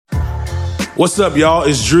What's up, y'all?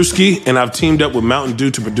 It's Drewski, and I've teamed up with Mountain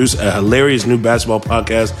Dew to produce a hilarious new basketball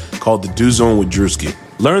podcast called The Dew Zone with Drewski.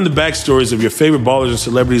 Learn the backstories of your favorite ballers and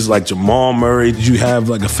celebrities like Jamal Murray. Did you have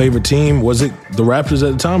like a favorite team? Was it the Raptors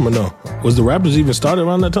at the time or no? Was the Raptors even started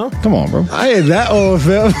around that time? Come on, bro. I ain't that old,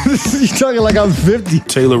 fam. You talking like I'm 50.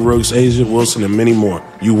 Taylor Rooks, Asia Wilson, and many more.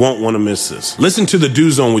 You won't want to miss this. Listen to The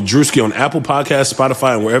Dew Zone with Drewski on Apple Podcasts,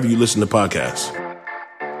 Spotify, and wherever you listen to podcasts.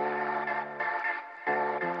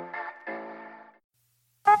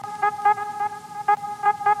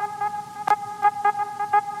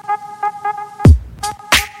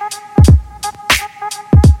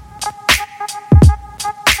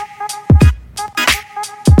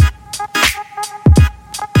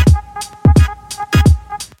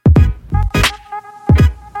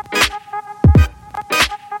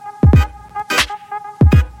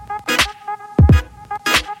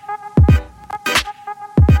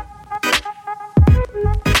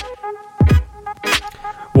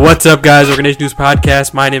 What's up, guys? Rogue Nation News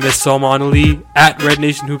Podcast. My name is Salman Ali at Red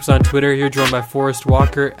Nation Hoops on Twitter. Here joined by Forrest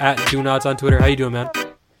Walker at Do Nots on Twitter. How you doing, man?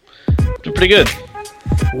 Doing pretty good.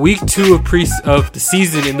 Week 2 of the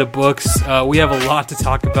season in the books. We have a lot to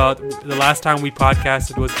talk about. The last time we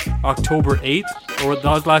podcasted was October 8th, or that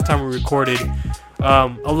was the last time we recorded.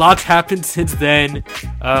 A lot's happened since then.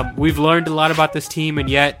 We've learned a lot about this team, and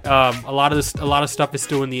yet a lot of stuff is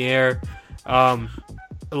still in the air.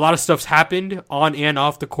 A lot of stuff's happened on and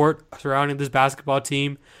off the court surrounding this basketball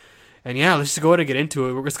team. And yeah, let's just go ahead and get into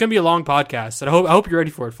it. It's going to be a long podcast, and I hope you're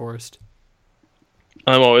ready for it, Forrest.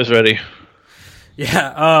 I'm always ready.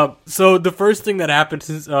 Yeah, so the first thing that happened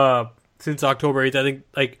since October 8th, I think,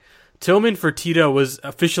 like, Tillman Fertitta was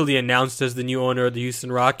officially announced as the new owner of the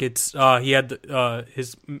Houston Rockets. He had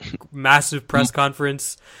his massive press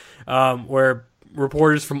conference where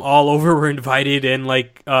reporters from all over were invited, and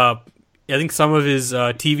I think some of his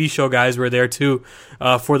TV show guys were there too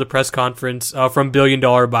for the press conference from Billion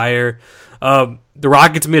Dollar Buyer. The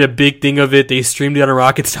Rockets made a big thing of it. They streamed it on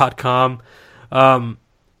Rockets.com.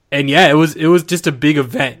 And yeah, it was just a big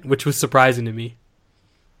event, which was surprising to me.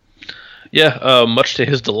 Yeah, much to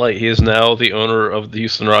his delight, he is now the owner of the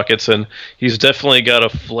Houston Rockets, and he's definitely got a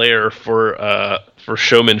flair for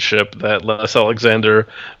showmanship that Les Alexander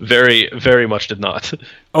very, very much did not.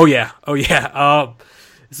 Oh yeah.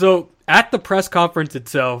 So at the press conference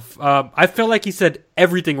itself, I felt like he said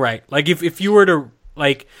everything right. Like if you were to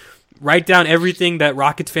write down everything that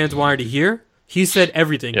Rockets fans wanted to hear, he said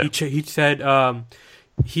everything. Yeah. He said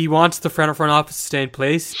he wants the front office to stay in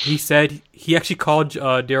place. He said he actually called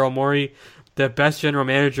Daryl Morey the best general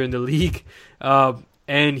manager in the league,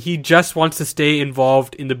 and he just wants to stay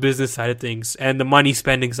involved in the business side of things and the money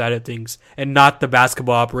spending side of things, and not the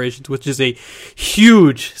basketball operations, which is a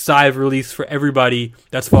huge sigh of relief for everybody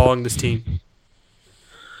that's following this team.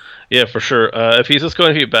 Yeah, for sure. If he's just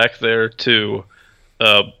going to be back there to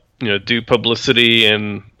do publicity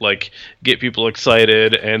and get people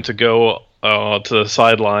excited and to go to the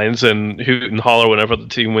sidelines and hoot and holler whenever the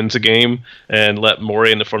team wins a game and let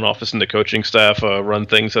Morey and the front office and the coaching staff run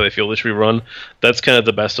things how they feel they should be run, that's kind of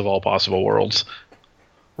the best of all possible worlds.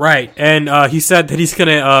 Right, and he said that he's going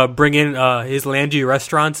to bring in his Landry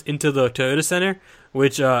restaurants into the Toyota Center,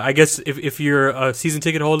 which I guess if you're a season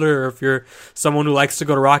ticket holder or if you're someone who likes to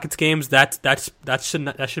go to Rockets games, that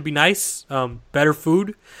should be nice. Better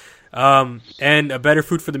food. And a better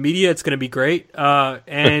food for the media. It's going to be great.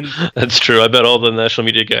 And that's true. I bet all the national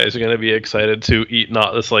media guys are going to be excited to eat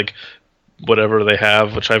not this whatever they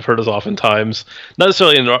have, which I've heard is oftentimes not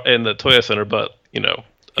necessarily in the Toyota Center, but in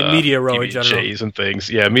Media Row in general, and things.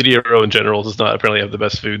 Yeah, Media Row in general does not apparently have the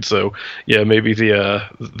best food. So yeah, maybe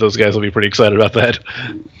those guys will be pretty excited about that.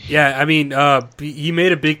 Yeah, I mean, he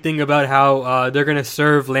made a big thing about how they're going to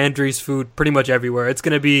serve Landry's food pretty much everywhere. It's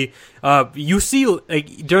going to be you see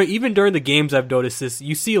even during the games, I've noticed this.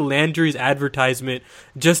 You see Landry's advertisement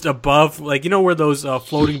just above, where those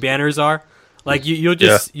floating banners are. You'll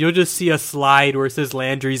just see a slide where it says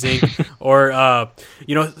Landry's Inc. or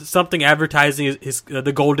something advertising is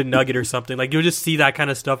the Golden Nugget or something. You'll just see that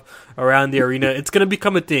kind of stuff around the arena. It's gonna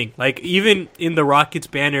become a thing. Even in the Rockets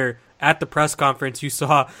banner at the press conference, you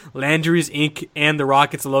saw Landry's Inc. and the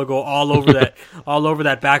Rockets logo all over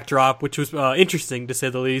that backdrop, which was interesting to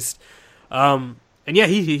say the least. And yeah,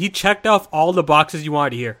 he checked off all the boxes you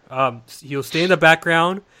wanted to hear. He'll stay in the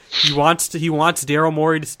background. He wants Daryl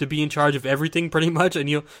Morey to be in charge of everything pretty much, and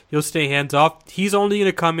he'll stay hands off. He's only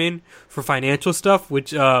going to come in for financial stuff,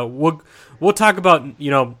 which we'll talk about,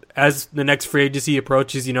 as the next free agency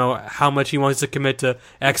approaches, how much he wants to commit to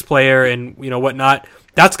X player and whatnot.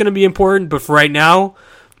 That's going to be important, but for right now,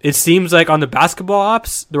 it seems like on the basketball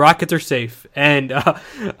ops, the Rockets are safe. And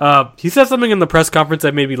he said something in the press conference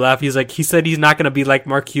that made me laugh. He said he's not going to be like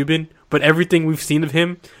Mark Cuban, but everything we've seen of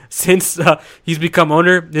him since he's become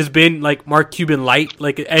owner has been like Mark Cuban light,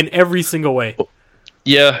 like in every single way.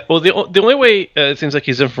 Yeah, well, the only way it seems like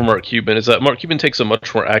he's in for Mark Cuban is that Mark Cuban takes a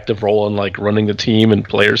much more active role in like running the team and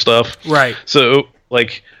player stuff. Right. So,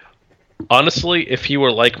 like, honestly, if he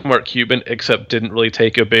were like Mark Cuban except didn't really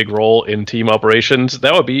take a big role in team operations,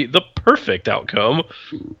 that would be the perfect outcome.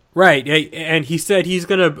 Right, and he said he's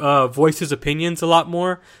going to voice his opinions a lot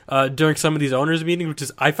more during some of these owners' meetings, which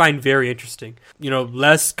is I find very interesting. You know,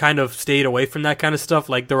 Les kind of stayed away from that kind of stuff.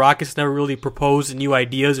 Like, the Rockets never really proposed new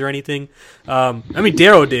ideas or anything. I mean,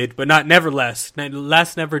 Daryl did, but never Les.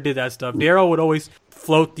 Les never did that stuff. Daryl would always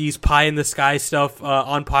float these pie-in-the-sky stuff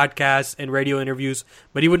on podcasts and radio interviews,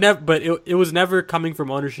 but he would never. But it was never coming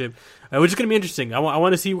from ownership, which is going to be interesting. I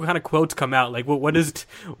want to see what kind of quotes come out. Like, what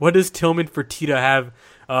does Tillman Fertitta have?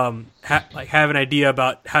 Have an idea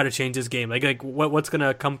about how to change his game, like what's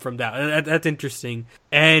gonna come from that. That's interesting.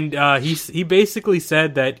 And he basically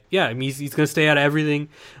said that I mean he's gonna stay out of everything,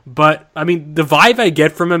 but I mean the vibe I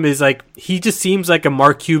get from him is like he just seems like a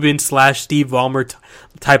Mark Cuban / Steve Ballmer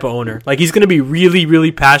type of owner. Like he's gonna be really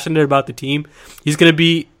really passionate about the team. He's gonna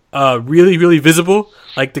be really really visible.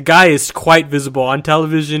 Like the guy is quite visible on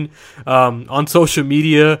television, on social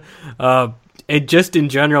media. And just in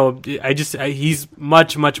general, he's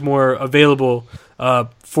much more available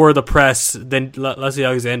for the press than Leslie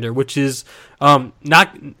Alexander, which is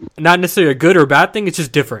not necessarily a good or bad thing. It's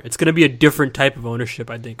just different. It's going to be a different type of ownership,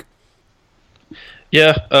 I think.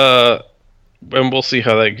 Yeah, and we'll see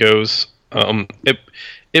how that goes.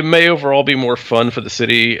 It may overall be more fun for the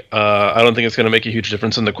city. I don't think it's going to make a huge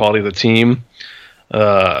difference in the quality of the team.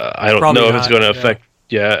 I don't Probably know if not, it's going to affect.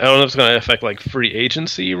 Yeah, I don't know if it's going to affect like free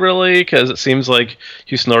agency really, because it seems like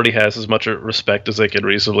Houston already has as much respect as they could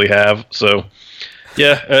reasonably have. So,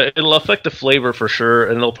 yeah, it'll affect the flavor for sure,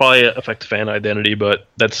 and it'll probably affect fan identity, but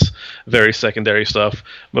that's very secondary stuff.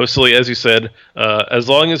 Mostly, as you said, as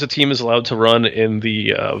long as the team is allowed to run in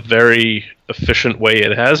the very efficient way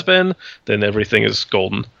it has been, then everything is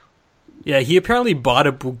golden. Yeah, he apparently bought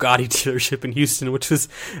a Bugatti dealership in Houston, which was,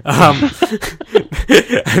 I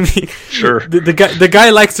mean, sure. The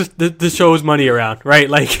guy likes to show his money around, right?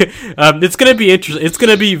 Like, it's gonna be interesting. It's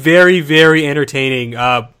gonna be very, very entertaining.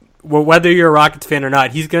 Whether you're a Rockets fan or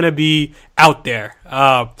not, he's gonna be out there.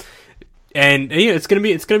 And it's gonna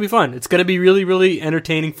be fun. It's gonna be really, really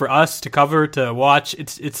entertaining for us to cover, to watch.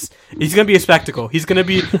 He's gonna be a spectacle. He's gonna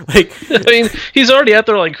be like, I mean, he's already out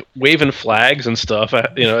there like waving flags and stuff,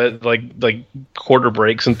 like quarter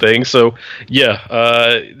breaks and things. So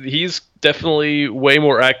yeah, he's definitely way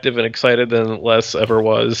more active and excited than Les ever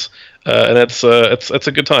was, and that's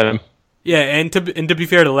a good time. Yeah, and to be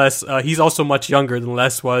fair to Les, he's also much younger than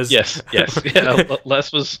Les was. Yes, yeah.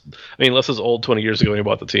 Les is old 20 years ago when he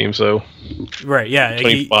bought the team, so right, yeah,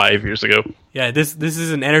 25 years ago. Yeah, this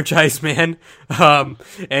is an energized man,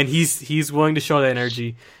 and he's willing to show that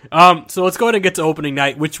energy. So let's go ahead and get to opening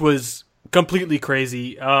night, which was completely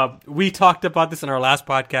crazy. We talked about this in our last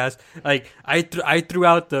podcast. Like I threw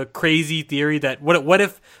out the crazy theory that what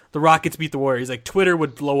if the Rockets beat the Warriors? Like Twitter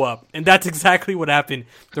would blow up, and that's exactly what happened.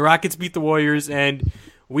 The Rockets beat the Warriors, and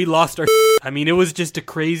we lost our. I mean, it was just a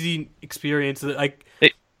crazy experience. Like,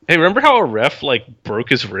 hey, remember how a ref like broke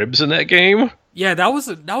his ribs in that game? Yeah, that was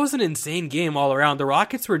an insane game all around. The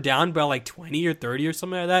Rockets were down by like 20 or 30 or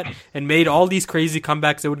something like that, and made all these crazy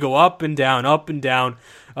comebacks that would go up and down, up and down.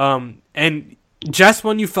 And just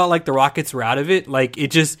when you felt like the Rockets were out of it, like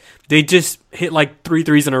they just hit like 3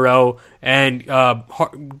 threes in a row and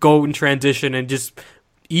go in transition and just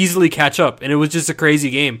easily catch up. And it was just a crazy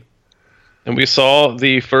game. And we saw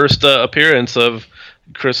the first appearance of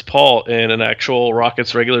Chris Paul in an actual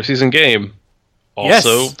Rockets regular season game.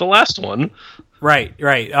 Also, the last one. Right.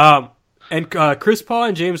 And Chris Paul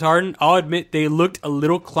and James Harden, I'll admit they looked a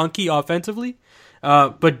little clunky offensively,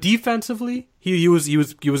 but defensively he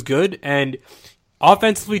was good. And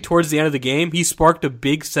offensively, towards the end of the game, he sparked a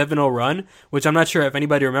big 7-0 run, which I'm not sure if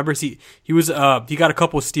anybody remembers. He got a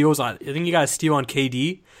couple of steals on. I think he got a steal on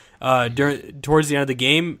KD. Towards the end of the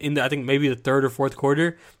game, I think maybe the third or fourth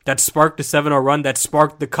quarter, that sparked the 7-0 run, that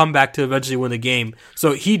sparked the comeback to eventually win the game.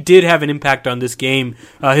 So he did have an impact on this game.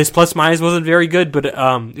 His plus minus wasn't very good, but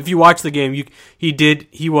if you watch the game,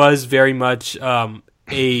 he was very much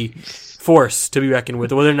a force to be reckoned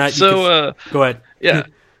with. Whether or not go ahead. Yeah,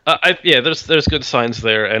 there's good signs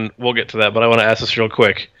there, and we'll get to that. But I want to ask this real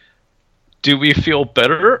quick: do we feel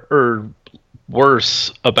better or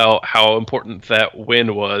worse about how important that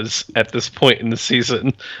win was at this point in the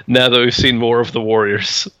season. Now that we've seen more of the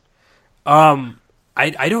Warriors.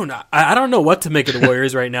 I don't know. I don't know what to make of the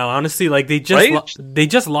Warriors right now. Honestly, like they just Right? they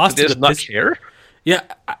just lost They to just the not Pistons. care. Yeah,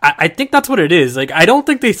 I think that's what it is. Like, I don't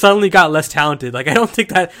think they suddenly got less talented. Like, I don't think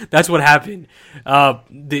that's what happened.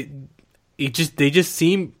 They just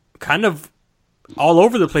seem kind of all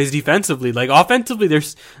over the place defensively. Like, offensively,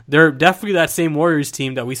 they're definitely that same Warriors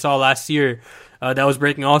team that we saw last year that was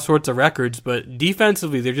breaking all sorts of records. But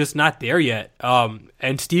defensively, they're just not there yet.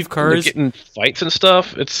 And Steve They're Kerr's getting fights and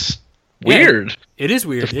stuff. It's weird. It is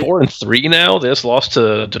weird. They're 4-3 now. They just lost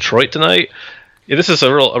to Detroit tonight. Yeah, this is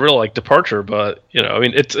a real like departure, but I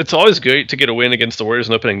mean, it's always great to get a win against the Warriors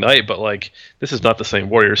on opening night, but like this is not the same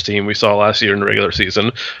Warriors team we saw last year in the regular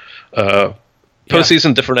season.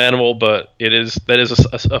 Postseason, different animal, but that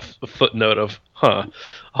is a footnote of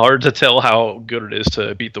hard to tell how good it is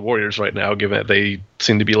to beat the Warriors right now, given that they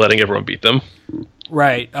seem to be letting everyone beat them.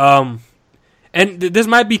 Right. And this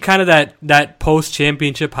might be kind of that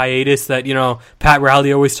post-championship hiatus that, Pat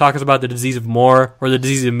Riley always talks about, the disease of more or the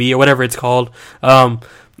disease of me or whatever it's called.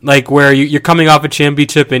 Like where you're coming off a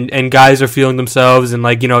championship and guys are feeling themselves and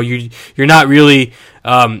like, you're not really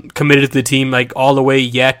committed to the team like all the way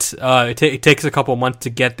yet. It takes a couple months to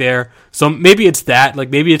get there. So maybe it's that.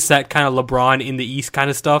 Like maybe it's that kind of LeBron in the East kind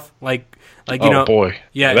of stuff. Like oh boy,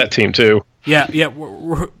 yeah, that team too. Yeah.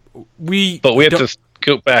 We have to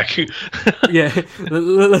go back. Yeah,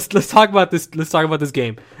 let's talk about this. Let's talk about this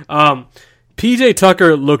game. PJ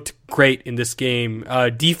Tucker looked great in this game.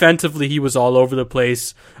 Defensively, he was all over the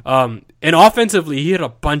place, and offensively, he hit a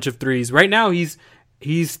bunch of threes. Right now, he's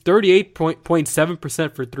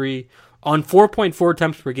 38.7% for three on 4.4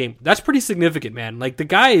 attempts per game. That's pretty significant, man. Like the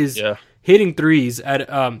guy is hitting threes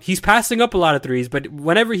at. He's passing up a lot of threes, but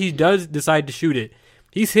whenever he does decide to shoot it,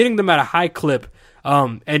 he's hitting them at a high clip.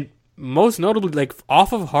 And most notably, like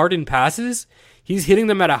off of Harden passes, he's hitting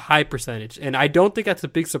them at a high percentage. And I don't think that's a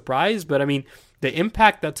big surprise, but I mean, the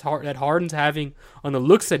impact that Harden's having on the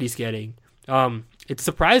looks that he's getting, it's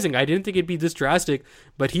surprising. I didn't think it'd be this drastic,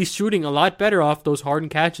 but he's shooting a lot better off those Harden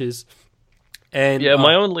catches. And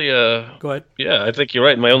my only go ahead. Yeah, I think you're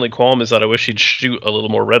right. My only qualm is that I wish he'd shoot a little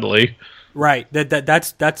more readily. Right,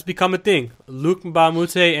 that's become a thing. Luke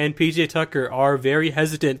Mbamute and PJ Tucker are very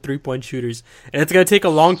hesitant 3-point shooters, and it's going to take a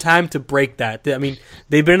long time to break that. I mean,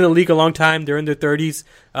 they've been in the league a long time. They're in their 30s.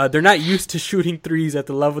 They're not used to shooting threes at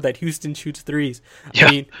the level that Houston shoots threes. Yeah.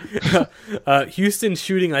 I mean, Houston's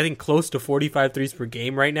shooting, I think, close to 45 threes per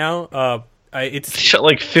game right now. He shot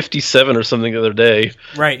like 57 or something the other day.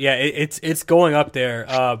 Right, yeah, it's going up there.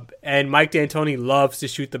 And Mike D'Antoni loves to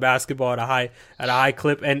shoot the basketball at a high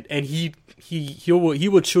clip, and he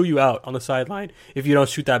will chew you out on the sideline if you don't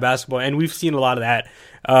shoot that basketball. And we've seen a lot of that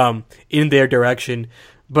in their direction.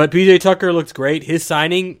 But PJ Tucker looks great. His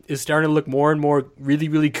signing is starting to look more and more really,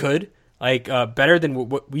 really good. Like better than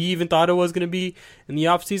what we even thought it was going to be in the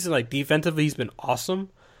offseason. Like defensively, he's been awesome.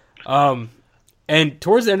 And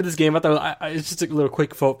towards the end of this game, I thought it's just a little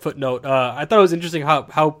quick footnote. I thought it was interesting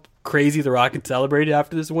how crazy the Rockets celebrated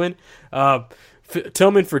after this win.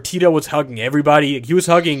 Tillman Fertitta was hugging everybody. He was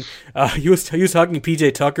hugging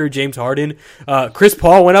PJ Tucker, James Harden. Chris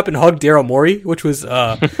Paul went up and hugged Daryl Morey, which was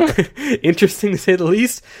interesting to say the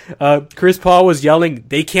least. Chris Paul was yelling,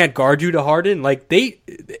 "They can't guard you," to Harden. Like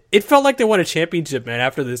it felt like they won a championship, man.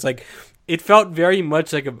 After this, like it felt very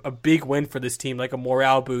much like a big win for this team, like a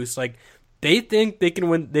morale boost. Like they think they can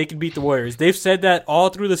win. They can beat the Warriors. They've said that all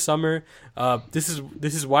through the summer. This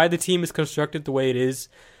is why the team is constructed the way it is.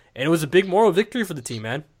 And it was a big moral victory for the team,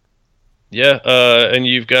 man. Yeah, and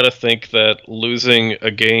you've got to think that losing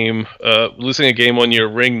a game on your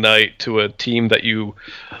ring night to a team that you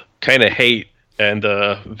kind of hate and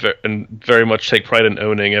very much take pride in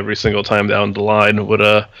owning every single time down the line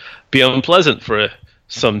would be unpleasant for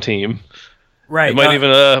some team. Right.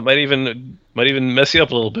 It might even mess you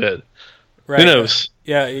up a little bit. Right. Who knows?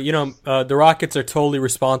 Yeah, the Rockets are totally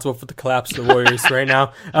responsible for the collapse of the Warriors right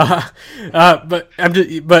now. But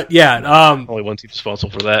yeah. Only one team's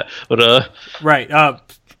responsible for that. But right.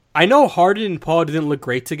 I know Harden and Paul didn't look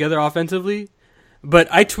great together offensively, but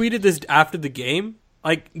I tweeted this after the game.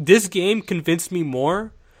 Like this game convinced me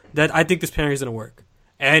more that I think this pairing is going to work.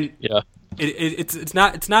 And yeah, it's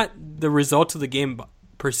not the results of the game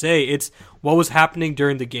per se. It's what was happening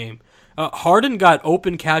during the game. Harden got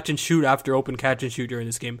open catch and shoot after open catch and shoot during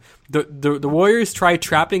this game. The Warriors tried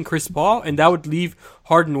trapping Chris Paul, and that would leave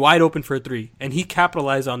Harden wide open for a three, and he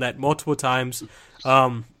capitalized on that multiple times.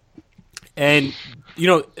 And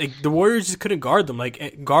the Warriors just couldn't guard them,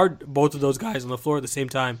 guard both of those guys on the floor at the same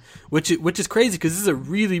time, which is crazy because this is a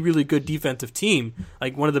really, really good defensive team,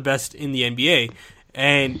 like one of the best in the NBA,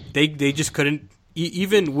 and they just couldn't.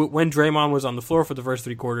 Even when Draymond was on the floor for the first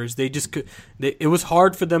 3 quarters, it was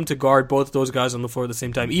hard for them to guard both of those guys on the floor at the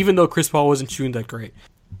same time, even though Chris Paul wasn't shooting that great.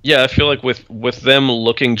 Yeah, I feel like with them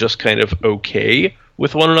looking just kind of okay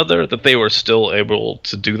with one another, that they were still able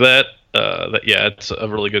to do that. It's a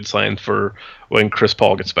really good sign for when Chris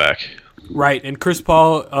Paul gets back. Right, and Chris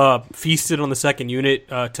Paul feasted on the second unit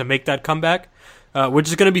to make that comeback, which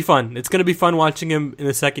is going to be fun. It's going to be fun watching him in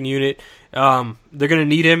the second unit. They're going to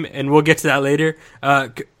need him, and we'll get to that later.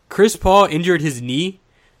 Chris Paul injured his knee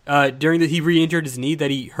he re-injured his knee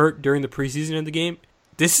that he hurt during the preseason of the game.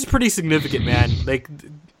 This is pretty significant, man. Like,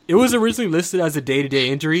 it was originally listed as a day-to-day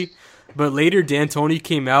injury, but later D'Antoni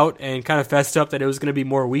came out and kind of fessed up that it was going to be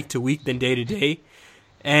more week-to-week than day-to-day.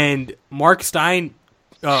 And Mark Stein,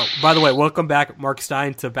 by the way, welcome back, Mark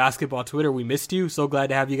Stein, to Basketball Twitter. We missed you. So glad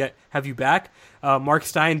to have you back. Mark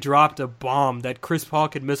Stein dropped a bomb that Chris Paul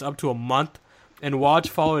could miss up to a month, and Woj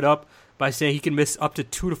followed up by saying he can miss up to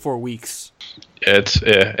 2 to 4 weeks. And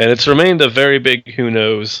it's remained a very big who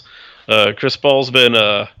knows. Chris Paul's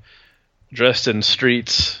been dressed in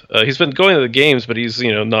streets. He's been going to the games, but he's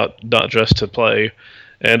not dressed to play,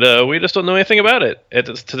 and we just don't know anything about it.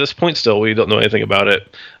 To this point, still, we don't know anything about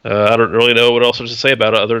it. I don't really know what else to say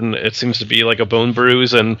about it, other than it seems to be like a bone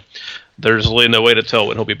bruise, and there's really no way to tell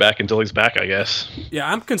when he'll be back until he's back, I guess.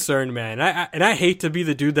 Yeah, I'm concerned, man. I hate to be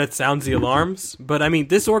the dude that sounds the alarms, but I mean,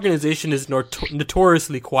 this organization is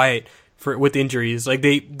notoriously quiet with injuries. Like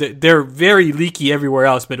they're very leaky everywhere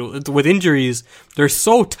else, but with injuries, they're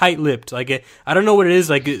so tight-lipped. Like I don't know what it is.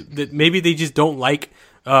 Like maybe they just don't like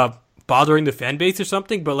bothering the fan base or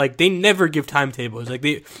something. But like they never give timetables. Like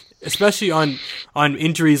especially on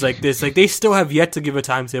injuries like this, like they still have yet to give a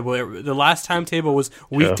timetable. The last timetable was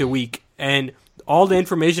week to week, and all the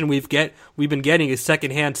information we've been getting is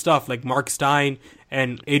secondhand stuff, like Mark Stein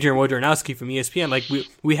and Adrian Wojnarowski from ESPN. Like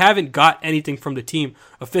we haven't got anything from the team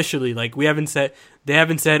officially. Like they haven't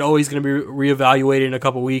said, oh, he's going to be reevaluated in a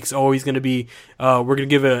couple weeks. Oh, he's going to be, we're going to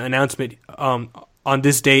give an announcement on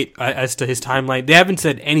this date as to his timeline. They haven't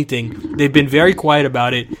said anything. They've been very quiet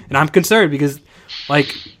about it, and I'm concerned because,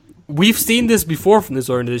 like, we've seen this before from this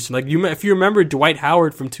organization. Like, if you remember Dwight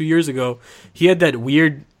Howard from 2 years ago, he had that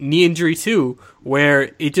weird knee injury too,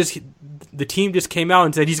 where the team just came out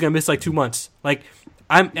and said he's going to miss like 2 months. Like,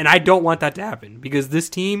 I don't want that to happen because this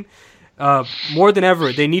team, more than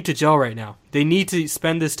ever, they need to gel right now. They need to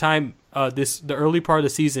spend this time, the early part of the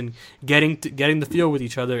season, getting the feel with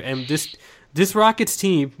each other. And this Rockets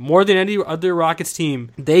team, more than any other Rockets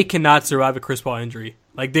team, they cannot survive a Chris Paul injury.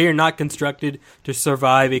 Like, they are not constructed to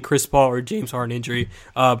survive a Chris Paul or James Harden injury.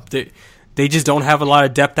 They just don't have a lot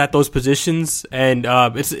of depth at those positions, and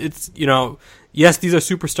it's yes, these are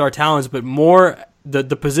superstar talents, but more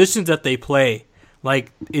the positions that they play,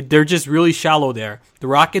 like they're just really shallow there. The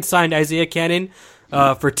Rockets signed Isaiah Cannon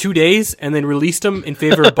for 2 days and then released him in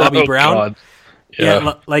favor of Bobby Brown. God.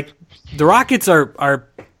 Yeah, like the Rockets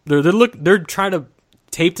they're trying to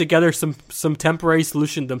tape together some temporary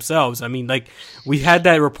solution themselves. I mean, like, we had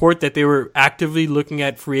that report that they were actively looking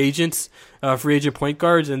at free agent point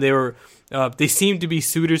guards, and they seemed to be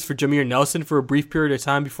suitors for Jameer Nelson for a brief period of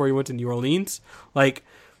time before he went to New Orleans. Like,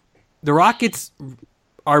 the Rockets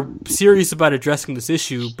are serious about addressing this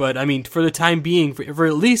issue, but I mean, for the time being, for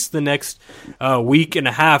at least the next week and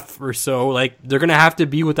a half or so, like, they're gonna have to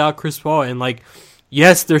be without Chris Paul. And like,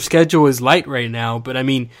 yes, their schedule is light right now, but I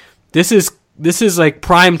mean, this is like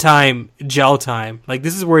prime time, gel time. Like,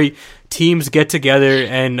 this is where teams get together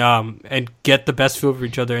and get the best feel for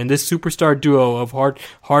each other. And this superstar duo of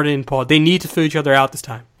Harden and Paul, they need to fill each other out this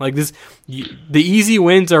time. Like, the easy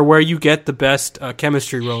wins are where you get the best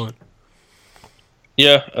chemistry rolling.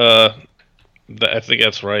 Yeah, I think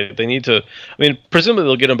that's right. They need to. I mean, presumably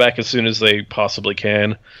they'll get him back as soon as they possibly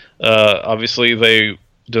can. Obviously, they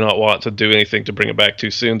do not want to do anything to bring him back too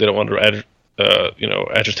soon. They don't want to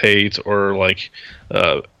agitate or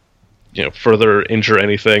further injure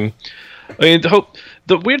anything. I mean,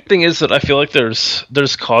 the weird thing is that I feel like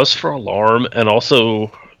there's cause for alarm and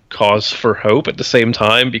also cause for hope at the same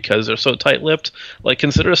time because they're so tight-lipped. Like,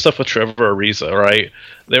 consider stuff with Trevor Ariza, right?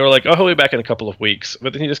 They were like, oh, he'll be back in a couple of weeks,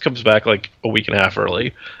 but then he just comes back like a week and a half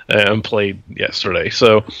early and played yesterday.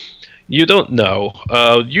 So you don't know.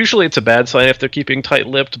 Usually it's a bad sign if they're keeping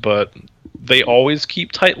tight-lipped, but they always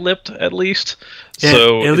keep tight-lipped at least. Yeah,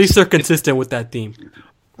 so at least they're consistent with that theme.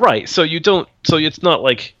 Right. So it's not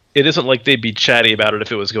like, it isn't like they'd be chatty about it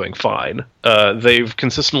if it was going fine. They've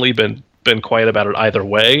consistently been been quiet about it either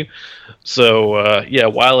way. So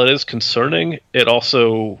while it is concerning, it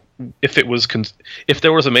also, if there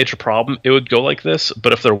was a major problem, it would go like this.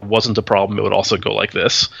 But if there wasn't a problem, it would also go like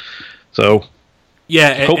this. So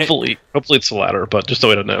yeah, hopefully it's the latter, but just a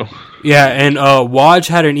way to know. Yeah, and Woj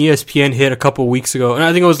had an ESPN hit a couple weeks ago, and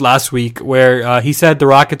I think it was last week, where he said the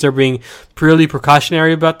Rockets are being purely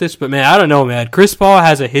precautionary about this. But man, I don't know, man. Chris Paul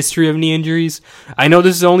has a history of knee injuries. I know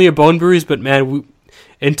this is only a bone bruise, but man,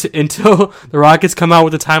 until the Rockets come out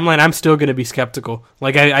with a timeline, I'm still going to be skeptical.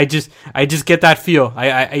 Like I just get that feel.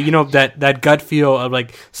 I that gut feel of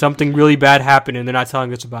like something really bad happened and they're not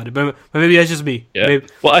telling us about it. But maybe that's just me. Yeah. Maybe.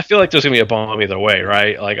 Well, I feel like there's going to be a bomb either way,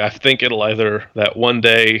 right? Like I think it'll either that one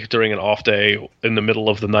day during an off day in the middle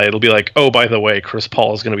of the night, it'll be like, oh, by the way, Chris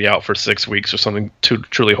Paul is going to be out for 6 weeks or something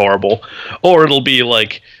truly horrible, or it'll be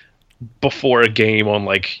like before a game on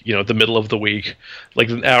the middle of the week, like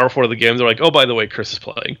an hour before the game, they're like, oh, by the way, Chris is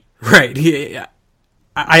playing. Right. Yeah.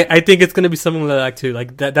 I think it's going to be something like that too.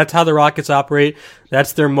 Like that's how the Rockets operate.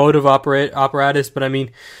 That's their mode of apparatus. But I mean,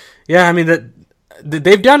 that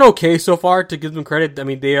they've done okay so far, to give them credit. I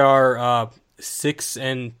mean, they are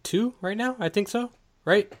 6-2 right now. I think so.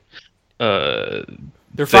 Right. They're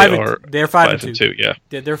 5-2. Yeah.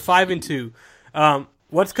 They're 5-2.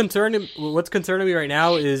 What's concerning me right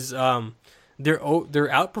now is they're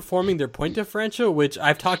outperforming their point differential, which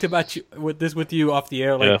I've talked about with you off the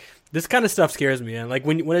air. Like this kind of stuff scares me, man. Like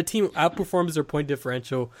when a team outperforms their point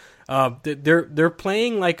differential, they're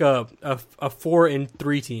playing like a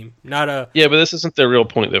 4-3 team, not a but this isn't their real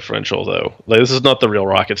point differential though. Like this is not the real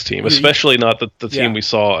Rockets team, especially not the team we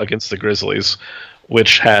saw against the Grizzlies,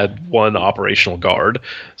 which had one operational guard.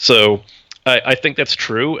 So I think that's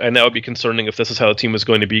true, and that would be concerning if this is how the team is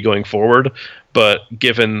going to be going forward. But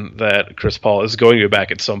given that Chris Paul is going to be back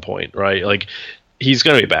at some point, right? Like, he's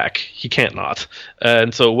going to be back. He can't not.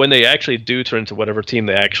 And so when they actually do turn into whatever team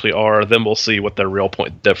they actually are, then we'll see what their real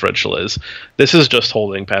point differential is. This is just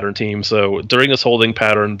holding pattern team, so during this holding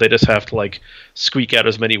pattern, they just have to, squeak out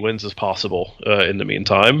as many wins as possible in the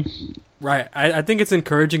meantime. Right. I think it's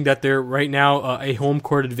encouraging that they're right now a home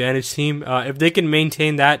court advantage team. If they can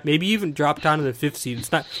maintain that, maybe even drop down to the 5th seed.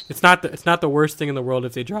 It's not the worst thing in the world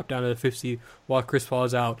if they drop down to the 5th seed while Chris Paul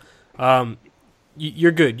is out.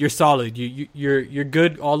 You're good. You're solid. You're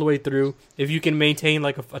good all the way through. If you can maintain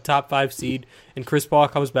like a top 5 seed and Chris Paul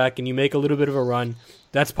comes back and you make a little bit of a run,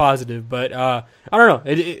 that's positive. But I don't know.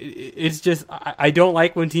 It's just I don't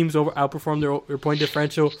like when teams outperform their point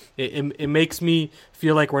differential. It makes me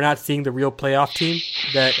feel like we're not seeing the real playoff team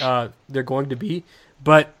that they're going to be.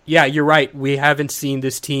 But yeah, you're right. We haven't seen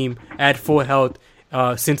this team at full health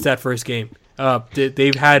since that first game.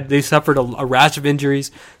 They suffered a rash of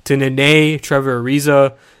injuries to Nene, Trevor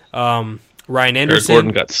Ariza, Ryan Anderson. Eric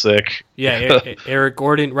Gordon got sick. Yeah, Eric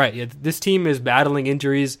Gordon. Right. Yeah, this team is battling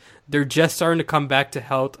injuries. They're just starting to come back to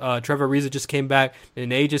health. Trevor Ariza just came back.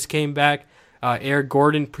 Nene just came back. Eric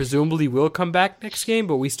Gordon presumably will come back next game,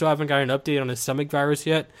 but we still haven't got an update on his stomach virus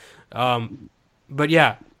yet. But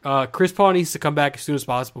yeah, Chris Paul needs to come back as soon as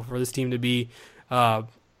possible for this team to be, to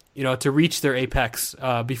reach their apex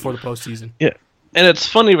before the postseason. Yeah, and it's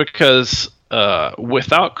funny because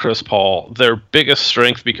without Chris Paul, their biggest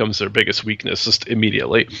strength becomes their biggest weakness just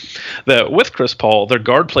immediately. That with Chris Paul, their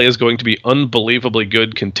guard play is going to be unbelievably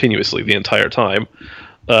good continuously the entire time.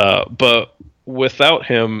 But without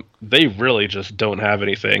him, they really just don't have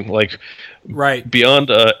anything. Right.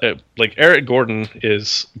 Beyond, Eric Gordon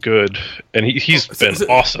is good, and he's been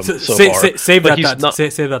awesome so far. Save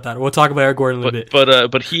that thought. We'll talk about Eric Gordon in a bit.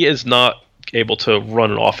 But he is not able to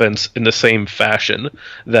run an offense in the same fashion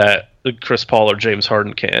that Chris Paul or James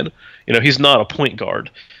Harden can. He's not a point guard.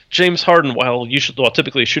 James Harden, while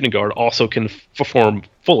typically a shooting guard, also can perform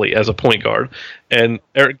fully as a point guard, and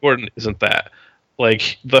Eric Gordon isn't that.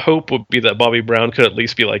 The hope would be that Bobby Brown could at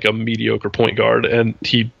least be a mediocre point guard, and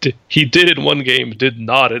he did in one game, did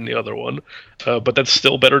not in the other one. But that's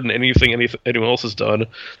still better than anything anyone else has done.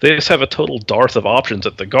 They just have a total dearth of options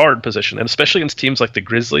at the guard position, and especially against teams like the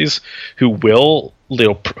Grizzlies, who will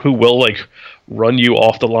run you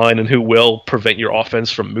off the line and who will prevent your offense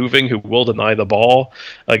from moving, who will deny the ball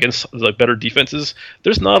against the better defenses.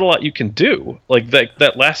 There's not a lot you can do.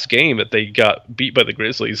 That last game that they got beat by the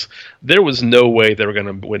Grizzlies, there was no way they were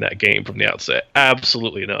going to win that game from the outset.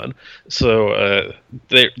 Absolutely none. So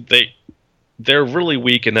they're really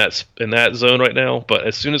weak in that zone right now. But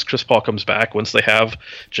as soon as Chris Paul comes back, once they have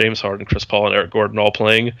James Harden, Chris Paul, and Eric Gordon all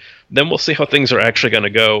playing, then we'll see how things are actually going to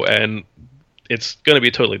go, and it's going to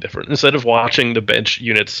be totally different. Instead of watching the bench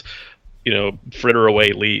units, fritter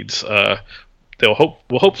away leads,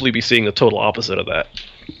 we'll hopefully be seeing the total opposite of that.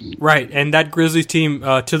 Right, and that Grizzlies team,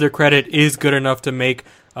 to their credit, is good enough to make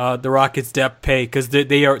the Rockets' depth pay because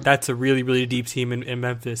they are. That's a really, really deep team in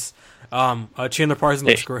Memphis. Chandler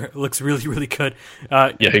Parsons looks really, really good.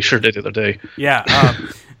 Yeah, he sure did the other day. Yeah,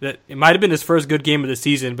 it might have been his first good game of the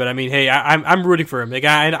season, but I mean, hey, I'm rooting for him. The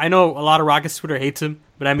guy, I know a lot of Rockets Twitter hates him,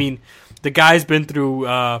 but I mean, the guy's been through.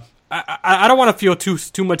 I don't want to feel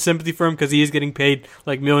too much sympathy for him because he is getting paid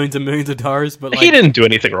like millions and millions of dollars. But like, he didn't do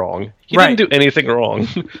anything wrong. He didn't do anything wrong.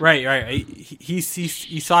 Right. He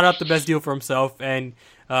sought out the best deal for himself, and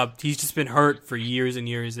he's just been hurt for years and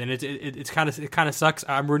years, and it kind of sucks.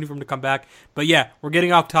 I'm rooting for him to come back, but yeah, we're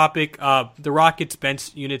getting off topic. The Rockets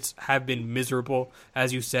bench units have been miserable,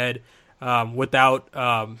 as you said, without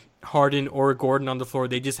Harden or Gordon on the floor.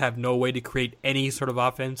 They just have no way to create any sort of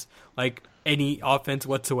offense, like any offense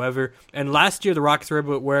whatsoever. And last year, the Rockets were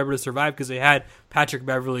able to survive because they had Patrick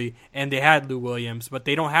Beverley and they had Lou Williams, but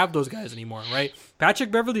they don't have those guys anymore, right? Patrick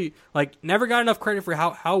Beverley never got enough credit for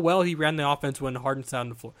how well he ran the offense when Harden sat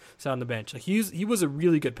on the bench. Like he was a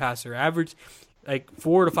really good passer, averaged like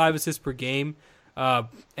 4 to 5 assists per game,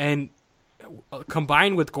 and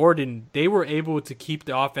combined with Gordon, they were able to keep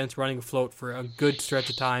the offense running afloat for a good stretch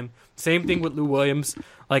of time. Same thing with Lou Williams.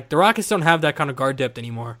 Like the Rockets don't have that kind of guard depth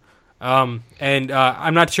anymore. And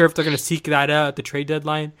I'm not sure if they're going to seek that out at the trade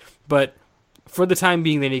deadline, but for the time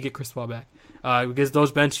being, they need to get Chris Paul back because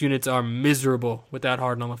those bench units are miserable without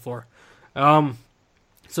Harden on the floor.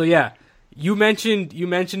 So yeah, you mentioned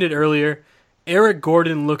it earlier. Eric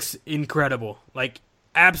Gordon looks incredible, like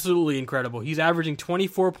absolutely incredible. He's averaging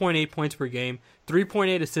 24.8 points per game,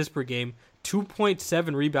 3.8 assists per game,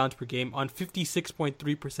 2.7 rebounds per game on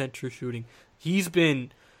 56.3% true shooting. He's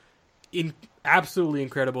been absolutely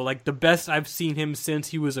incredible, like the best I've seen him since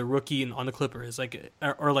he was a rookie on the Clippers,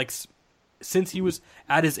 since he was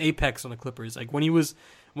at his apex on the Clippers, like when he was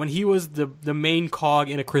the main cog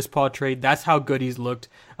in a Chris Paul trade. That's how good he's looked.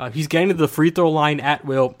 He's getting to the free throw line at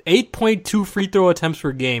will, 8.2 free throw attempts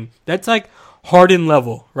per game. That's like Harden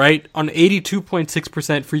level, right? On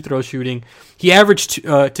 82.6% free throw shooting. He averaged,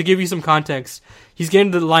 to give you some context, he's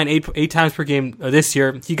getting to the line eight times per game this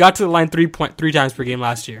year. He got to the line 3.3 times per game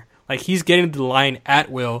last year. Like, he's getting to the line at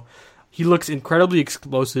will. He looks incredibly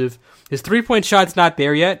explosive. His three-point shot's not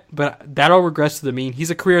there yet, but that'll regress to the mean. He's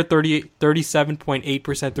a career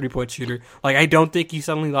 37.8% three-point shooter. Like, I don't think he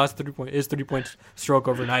suddenly lost his three-point stroke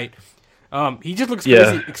overnight. He just looks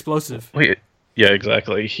crazy explosive. Yeah,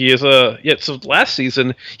 exactly. He is so last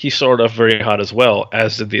season, he started off very hot as well,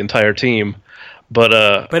 as did the entire team. But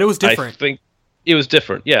it was different. I think it was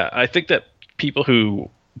different, yeah. I think that people who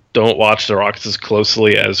don't watch the Rockets as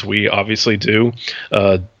closely as we obviously do,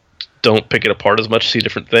 don't pick it apart as much, see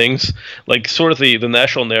different things. Like, sort of the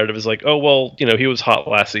national narrative is like, oh, well, he was hot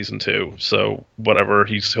last season too, so whatever,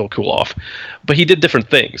 he'll cool off. But he did different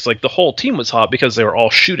things. Like, the whole team was hot because they were all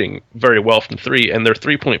shooting very well from three, and their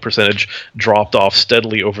three-point percentage dropped off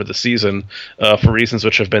steadily over the season for reasons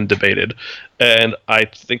which have been debated. And I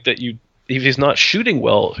think that if he's not shooting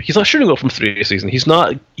well from three this season. He's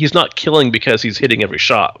not killing because he's hitting every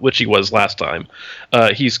shot, which he was last time.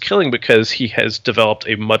 He's killing because he has developed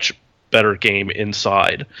a much better game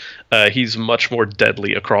inside. He's much more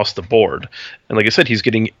deadly across the board. And like I said, he's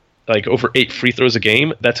getting like over 8 free throws a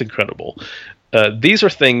game. That's incredible. These are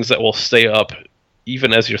things that will stay up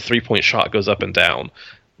even as your three-point shot goes up and down.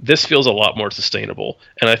 This feels a lot more sustainable.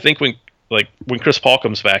 And I think when Chris Paul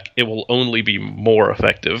comes back, it will only be more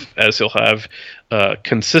effective, as he'll have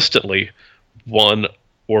consistently one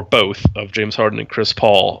or both of James Harden and Chris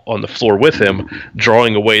Paul on the floor with him,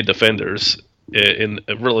 drawing away defenders in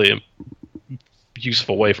a really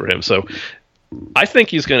useful way for him. So I think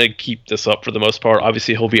he's going to keep this up for the most part.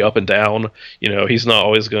 Obviously, he'll be up and down. He's not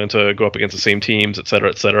always going to go up against the same teams, et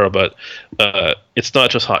cetera, but it's not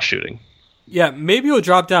just hot shooting. Yeah, maybe he'll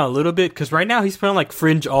drop down a little bit because right now he's playing like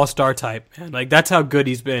fringe all-star type. Man. Like, that's how good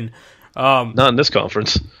he's been. Not in this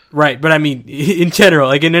conference. Right, but I mean, in general,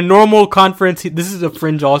 like in a normal conference, this is a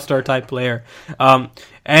fringe all-star type player.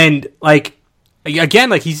 And like, again,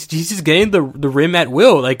 like he's just getting the rim at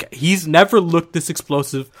will. Like, he's never looked this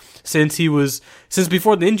explosive since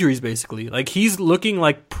before the injuries, basically. Like, he's looking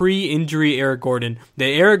like pre-injury Eric Gordon. The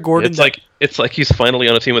Eric Gordon. It's like he's finally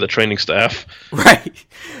on a team with a training staff. Right.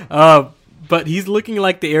 But he's looking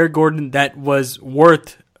like the Eric Gordon that was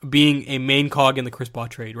worth being a main cog in the Chris Paul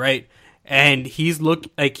trade, right? And he's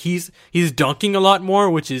dunking a lot more,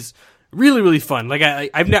 which is really, really fun. Like,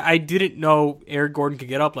 I didn't know Eric Gordon could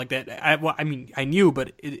get up like that. I knew,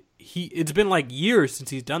 but it's been like years since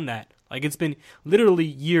he's done that. Like, it's been literally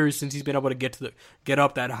years since he's been able to get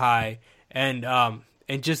up that high. And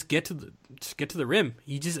and just get to the rim.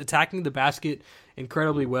 He's just attacking the basket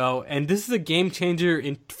incredibly well, and this is a game changer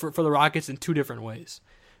for the Rockets in two different ways.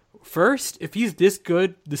 First, if he's this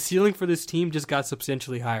good, the ceiling for this team just got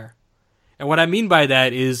substantially higher. And what I mean by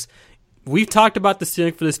that is, we've talked about the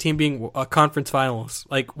ceiling for this team being a conference finals.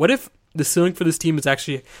 Like, what if the ceiling for this team is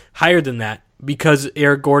actually higher than that because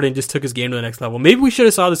Eric Gordon just took his game to the next level? Maybe we should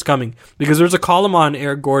have saw this coming, because there was a column on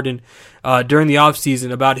Eric Gordon during the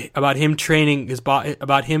offseason about him training his body,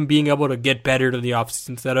 about him being able to get better to the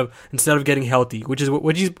offseason instead of getting healthy, which is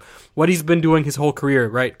what he's been doing his whole career,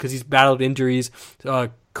 right? Because he's battled injuries,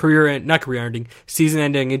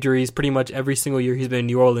 season-ending injuries pretty much every single year he's been in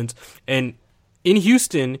New Orleans. And in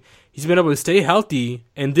Houston, he's been able to stay healthy,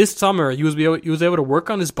 and this summer he was able to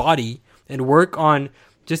work on his body and work on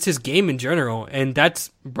just his game in general, and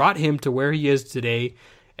that's brought him to where he is today.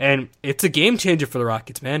 And it's a game changer for the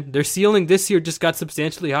Rockets, man. Their ceiling this year just got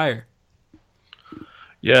substantially higher.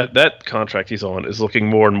 Yeah, that contract he's on is looking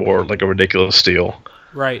more and more like a ridiculous steal.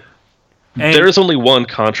 Right. And there is only one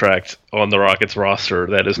contract on the Rockets roster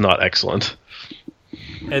that is not excellent,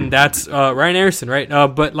 and that's Ryan Anderson, right?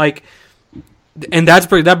 But like, and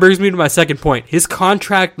that brings me to my second point. His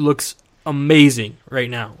contract looks amazing right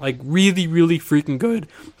now, like really, really freaking good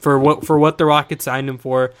for what the Rockets signed him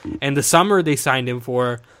for, and the summer they signed him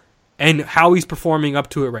for, and how he's performing up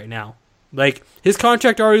to it right now. Like, his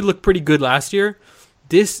contract already looked pretty good last year.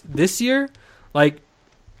 This year, like,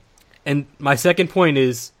 and my second point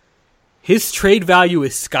is, his trade value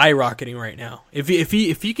is skyrocketing right now. If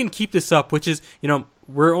he can keep this up, which is,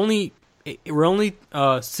 we're only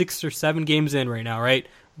 6 or 7 games in right now, right?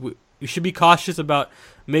 We should be cautious about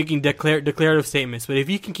making declarative statements. But if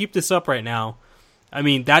he can keep this up right now, I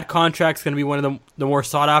mean, that contract's going to be one of the more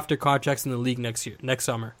sought after contracts in the league next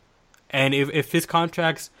summer. And if his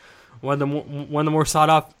contract's one of the more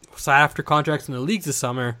sought after contracts in the league this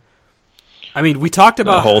summer, I mean, we talked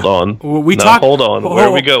about. Hold on. Hold on. Where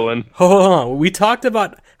are we going? Hold on. We talked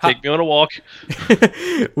about. Take me on a walk.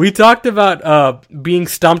 We talked about being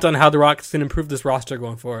stumped on how the Rockets can improve this roster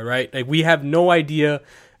going forward, right? Like, we have no idea,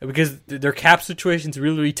 because their cap situation's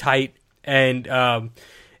really, really tight, and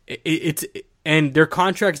and their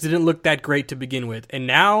contracts didn't look that great to begin with. And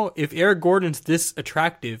now, if Eric Gordon's this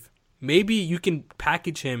attractive, maybe you can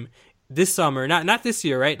package him this summer, not this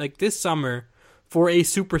year, right? Like, this summer, for a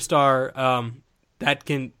superstar that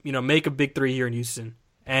can, make a big three here in Houston.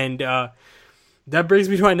 And that brings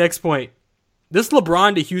me to my next point. This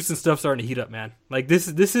LeBron to Houston stuff starting to heat up, man. Like, this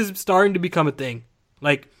is starting to become a thing.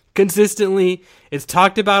 Like, consistently, it's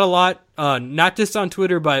talked about a lot, not just on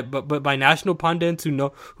Twitter, but by national pundits who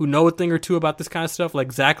know a thing or two about this kind of stuff,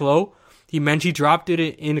 like Zach Lowe. He dropped it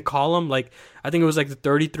in a column. Like, I think it was like the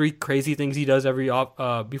 33 crazy things he does every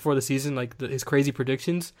before the season, like his crazy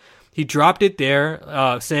predictions. He dropped it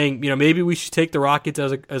there, saying, maybe we should take the Rockets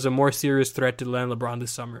as a more serious threat to land LeBron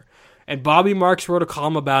this summer. And Bobby Marks wrote a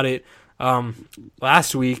column about it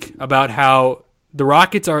last week, about how the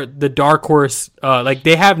Rockets are the dark horse. Like,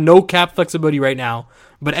 they have no cap flexibility right now,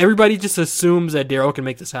 but everybody just assumes that Daryl can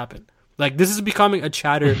make this happen. Like, this is becoming a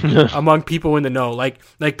chatter among people in the know. Like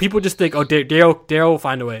people just think, oh, Daryl will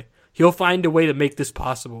find a way. He'll find a way to make this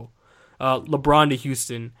possible. LeBron to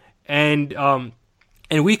Houston, and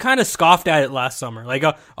we kind of scoffed at it last summer. Like,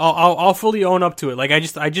 I'll fully own up to it. Like, I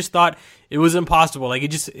just thought it was impossible. Like, it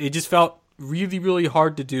just felt really, really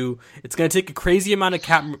hard to do. It's gonna take a crazy amount of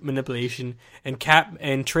cap manipulation and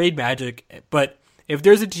trade magic. But if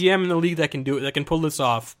there's a GM in the league that can do it, that can pull this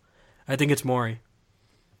off, I think it's Morey.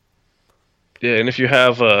 Yeah, and if you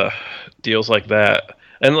have deals like that,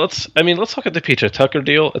 and let's look at the PJ Tucker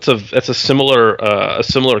deal. It's a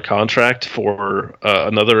similar contract for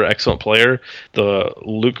another excellent player, the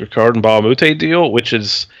Luke Ricard and Bahamute deal, which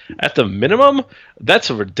is at the minimum,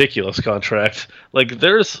 that's a ridiculous contract. Like,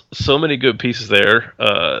 there's so many good pieces there.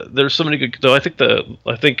 There's so many good. Though I think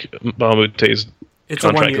Bahamute's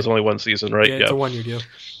contract is only one season, right? Yeah, it's a 1-year deal.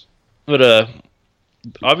 But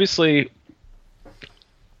obviously,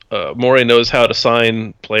 Morey knows how to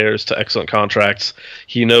sign players to excellent contracts.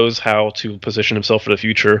 He knows how to position himself for the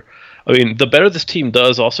future. I mean, the better this team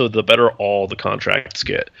does, also, the better all the contracts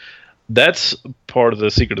get. That's part of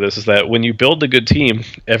the secret of this, is that when you build a good team,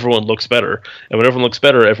 everyone looks better. And when everyone looks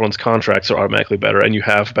better, everyone's contracts are automatically better, and you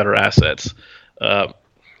have better assets. I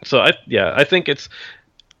think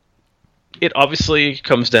it obviously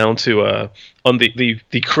comes down to on the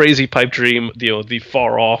crazy pipe dream, the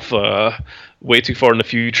far off, way too far in the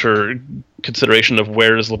future consideration of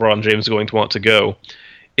where is LeBron James going to want to go.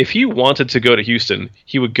 If he wanted to go to Houston,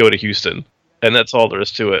 he would go to Houston, and that's all there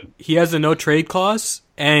is to it. He has a no trade clause,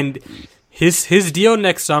 and his deal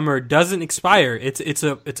next summer doesn't expire. It's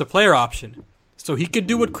a player option, so he could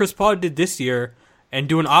do what Chris Paul did this year and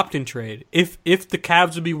do an opt-in trade if the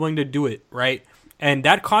Cavs would be willing to do it, right? And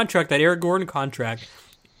that contract, that Eric Gordon contract,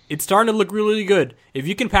 it's starting to look really, really good. If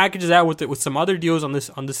you can package that with some other deals on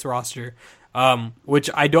this roster, which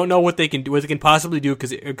I don't know what they can do, what they can possibly do,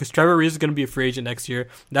 because Trevor Ariza is going to be a free agent next year.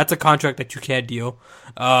 That's a contract that you can't deal,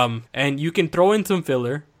 and you can throw in some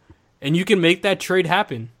filler, and you can make that trade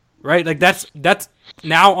happen, right? Like that's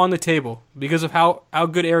now on the table because of how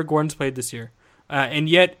good Eric Gordon's played this year, and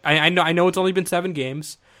yet I know it's only been 7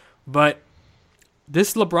 games, but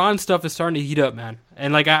this LeBron stuff is starting to heat up, man.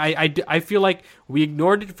 And like I feel like we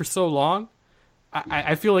ignored it for so long.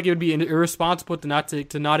 I feel like it would be irresponsible to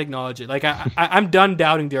not acknowledge it. Like I'm done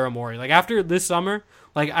doubting Daryl Morey. Like after this summer,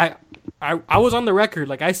 like I was on the record.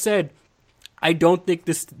 Like I said, I don't think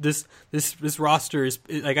this roster is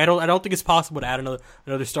like I don't think it's possible to add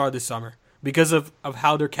another star this summer because of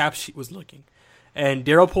how their cap sheet was looking. And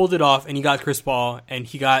Daryl pulled it off, and he got Chris Paul, and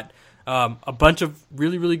he got a bunch of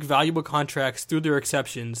really, really valuable contracts through their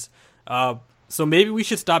exceptions. So maybe we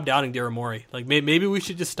should stop doubting Daryl Morey. Like maybe we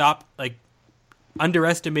should just stop like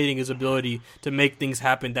underestimating his ability to make things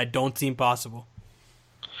happen that don't seem possible.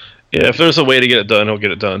 Yeah, if there's a way to get it done, he'll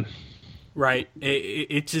get it done. Right.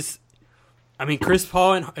 It just, I mean, Chris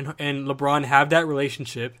Paul and LeBron have that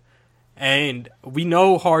relationship, and we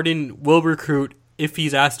know Harden will recruit if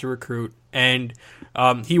he's asked to recruit, and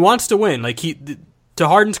he wants to win. Like to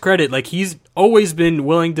Harden's credit, like he's always been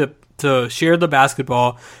willing to share the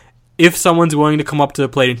basketball if someone's willing to come up to the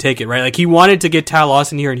plate and take it, right? Like he wanted to get Ty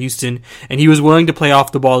Lawson here in Houston, and he was willing to play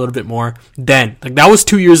off the ball a little bit more then. Like that was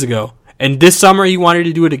 2 years ago. And this summer he wanted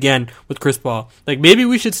to do it again with Chris Paul. Like maybe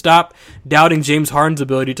we should stop doubting James Harden's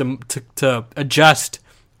ability to adjust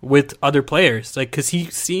with other players. Like cuz he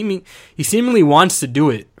seemingly wants to do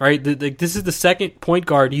it, right? This is the second point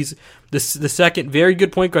guard. He's the second very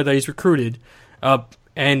good point guard that he's recruited.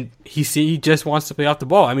 And he just wants to play off the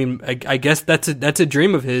ball. I mean, I guess that's a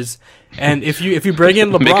dream of his. And if you bring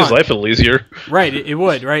in LeBron, make his life a little easier, right? It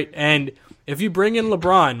would, right? And if you bring in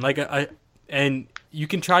LeBron, like and you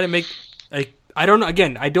can try to make like I don't know.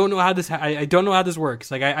 Again, I don't know how this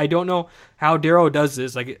works. Like I don't know how Daryl does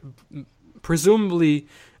this. Like presumably,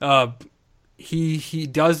 he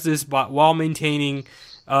does this while maintaining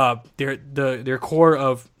their core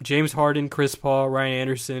of James Harden, Chris Paul, Ryan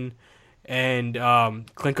Anderson, and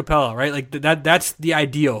Clint Capella, right? Like that's the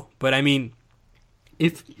ideal. But I mean,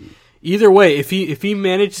 if either way, if he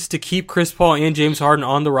manages to keep Chris Paul and James Harden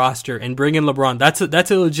on the roster and bring in LeBron,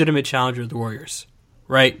 that's a legitimate challenge with the Warriors,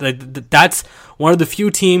 right? Like that's one of the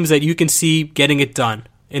few teams that you can see getting it done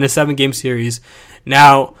in a 7-game series.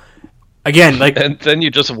 Now, again, like and then you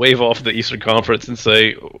just wave off the Eastern Conference and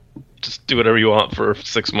say, just do whatever you want for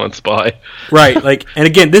 6 months. Bye. Right. Like, and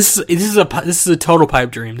again, this is a total pipe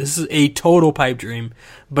dream. This is a total pipe dream.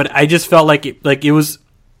 But I just felt like it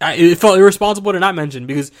felt irresponsible to not mention,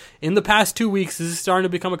 because in the past 2 weeks, this is starting to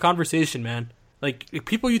become a conversation, man. Like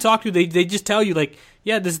people you talk to, they just tell you like,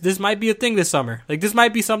 yeah, this might be a thing this summer. Like this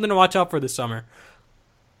might be something to watch out for this summer.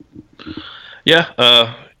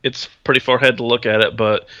 Yeah, it's pretty far ahead to look at it,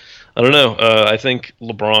 but I don't know. I think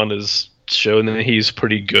LeBron is shown that he's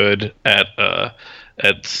pretty good at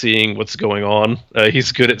seeing what's going on.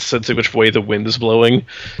 He's good at sensing which way the wind is blowing.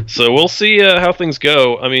 So we'll see how things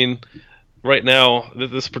go. I mean, right now,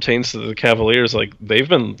 this pertains to the Cavaliers. Like they've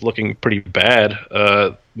been looking pretty bad.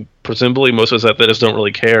 Presumably, most of us that just don't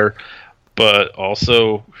really care. But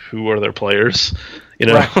also, who are their players? You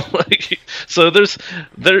know, right. Like, so there's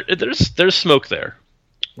smoke there.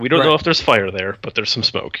 We don't know if there's fire there, but there's some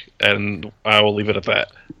smoke, and I will leave it at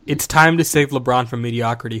that. It's time to save LeBron from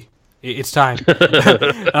mediocrity. It's time.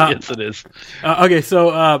 Yes, it is. Okay,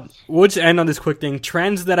 so we'll just end on this quick thing.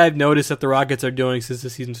 Trends that I've noticed that the Rockets are doing since the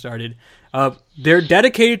season started. They're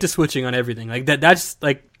dedicated to switching on everything. Like that's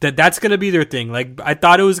going to be their thing. Like I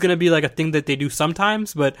thought it was going to be like a thing that they do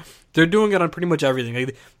sometimes, but they're doing it on pretty much everything.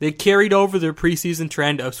 Like, they carried over their preseason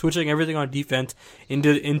trend of switching everything on defense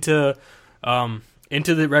into the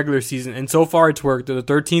regular season, and so far it's worked. They're the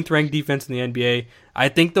 13th ranked defense in the NBA. I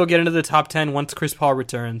think they'll get into the top 10 once Chris Paul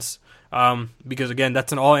returns, because again,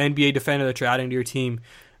 that's an all NBA defender that you're adding to your team.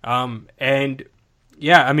 And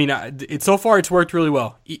yeah, I mean, so far it's worked really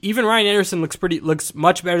well. Even Ryan Anderson looks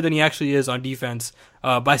much better than he actually is on defense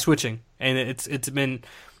by switching, and it's been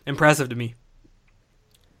impressive to me.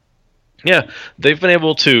 Yeah, they've been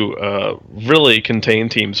able to really contain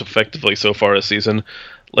teams effectively so far this season.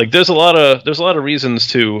 Like there's a lot of reasons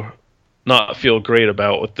to not feel great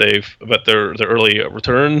about their early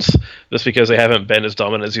returns, just because they haven't been as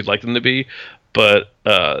dominant as you'd like them to be. But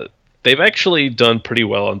they've actually done pretty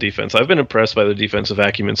well on defense. I've been impressed by the defensive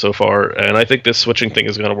acumen so far, and I think this switching thing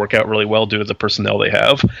is going to work out really well due to the personnel they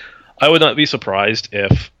have. I would not be surprised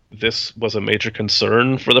if this was a major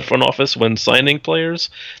concern for the front office when signing players,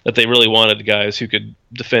 that they really wanted guys who could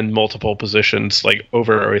defend multiple positions like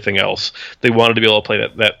over everything else. They wanted to be able to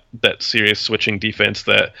play that serious switching defense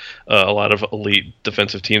that a lot of elite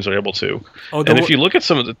defensive teams are able to. And if you look at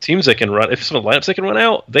some of the teams they can run, if some of the lineups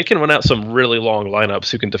they can run out some really long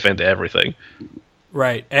lineups who can defend everything.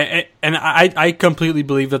 Right, and I completely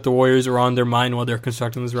believe that the Warriors are on their mind while they're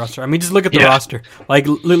constructing this roster. I mean, just look at the roster, like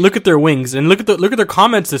look at their wings, and look at their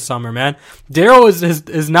comments this summer, man. Daryl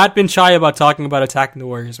has not been shy about talking about attacking the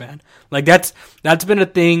Warriors, man. Like that's been a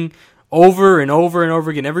thing over and over and over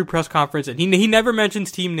again, every press conference, and he never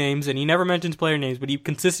mentions team names and he never mentions player names, but he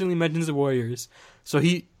consistently mentions the Warriors. So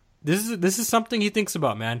this is something he thinks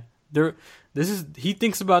about, man. He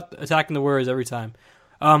thinks about attacking the Warriors every time.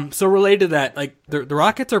 So related to that, like the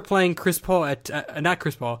Rockets are playing Chris Paul not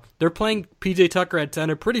Chris Paul. They're playing PJ Tucker at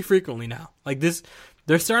center pretty frequently now. Like this,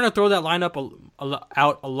 they're starting to throw that lineup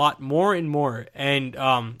out a lot more and more, and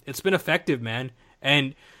it's been effective, man.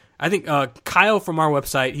 And I think Kyle from our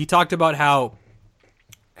website, he talked about how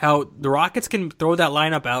the Rockets can throw that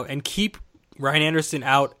lineup out and keep Ryan Anderson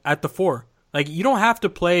out at the 4. Like you don't have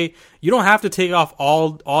to take off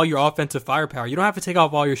all your offensive firepower. You don't have to take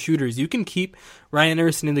off all your shooters. You can keep Ryan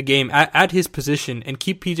Anderson in the game at his position and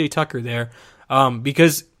keep PJ Tucker there,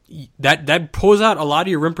 because that pulls out a lot of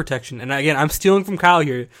your rim protection. And again, I'm stealing from Kyle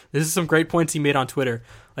here. This is some great points he made on Twitter.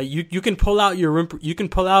 Like you can pull out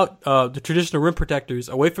the traditional rim protectors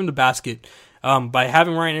away from the basket by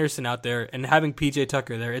having Ryan Anderson out there and having PJ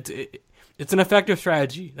Tucker there. It's an effective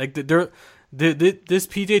strategy. Like this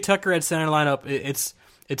PJ Tucker at center lineup,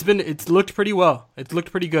 it's looked pretty well. It's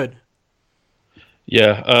looked pretty good.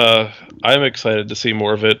 Yeah, I'm excited to see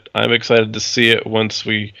more of it. I'm excited to see it once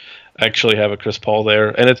we actually have a Chris Paul there.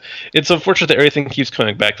 And it's unfortunate that everything keeps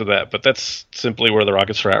coming back to that, but that's simply where the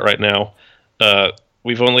Rockets are at right now.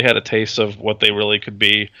 We've only had a taste of what they really could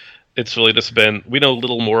be. It's really just been, we know a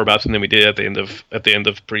little more about them than we did at the end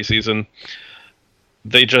of preseason.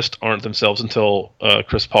 They just aren't themselves until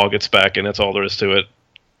Chris Paul gets back, and that's all there is to it.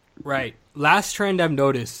 Right. Last trend I've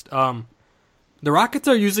noticed, the Rockets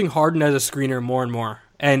are using Harden as a screener more and more.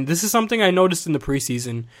 And this is something I noticed in the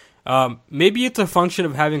preseason. Maybe it's a function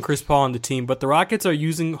of having Chris Paul on the team, but the Rockets are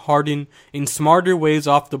using Harden in smarter ways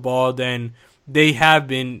off the ball than they have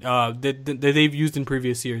been, that they've used in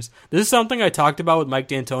previous years. This is something I talked about with Mike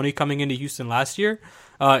D'Antoni coming into Houston last year.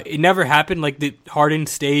 It never happened. Like Harden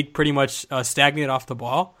stayed pretty much stagnant off the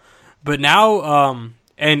ball, but now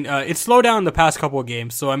it slowed down in the past couple of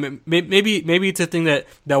games. So I mean, maybe it's a thing that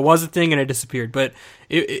was a thing and it disappeared, but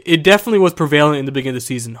it definitely was prevalent in the beginning of the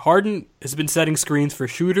season. Harden has been setting screens for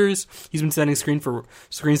shooters. He's been setting screens for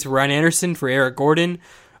Ryan Anderson, for Eric Gordon,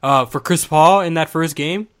 for Chris Paul in that first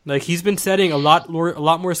game. Like he's been setting a lot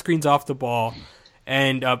more screens off the ball.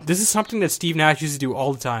 And this is something that Steve Nash used to do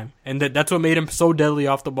all the time. And that's what made him so deadly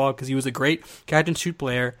off the ball, because he was a great catch-and-shoot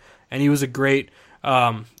player, and he was a great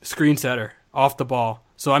screen setter off the ball.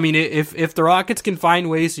 So, I mean, if the Rockets can find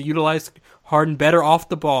ways to utilize Harden better off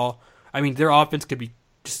the ball, I mean, their offense could be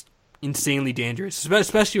just insanely dangerous,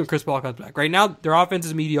 especially when Chris Paul comes back. Right now, their offense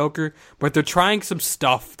is mediocre, but they're trying some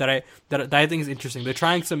stuff that I think is interesting. They're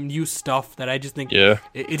trying some new stuff that I just think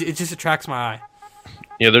it just attracts my eye.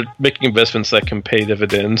 Yeah, they're making investments that can pay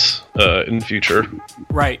dividends in the future.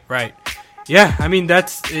 Right. Yeah, I mean,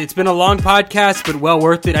 it's been a long podcast, but well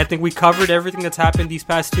worth it. I think we covered everything that's happened these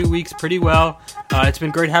past 2 weeks pretty well. It's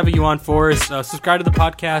been great having you on, Forrest. Subscribe to the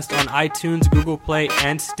podcast on iTunes, Google Play,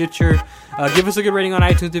 and Stitcher. Give us a good rating on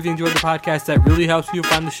iTunes if you enjoyed the podcast. That really helps people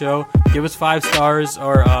find the show. Give us 5 stars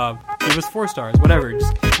or give us 4 stars, whatever.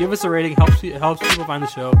 Just give us a rating. Helps people find the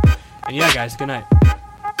show. And yeah, guys, good night.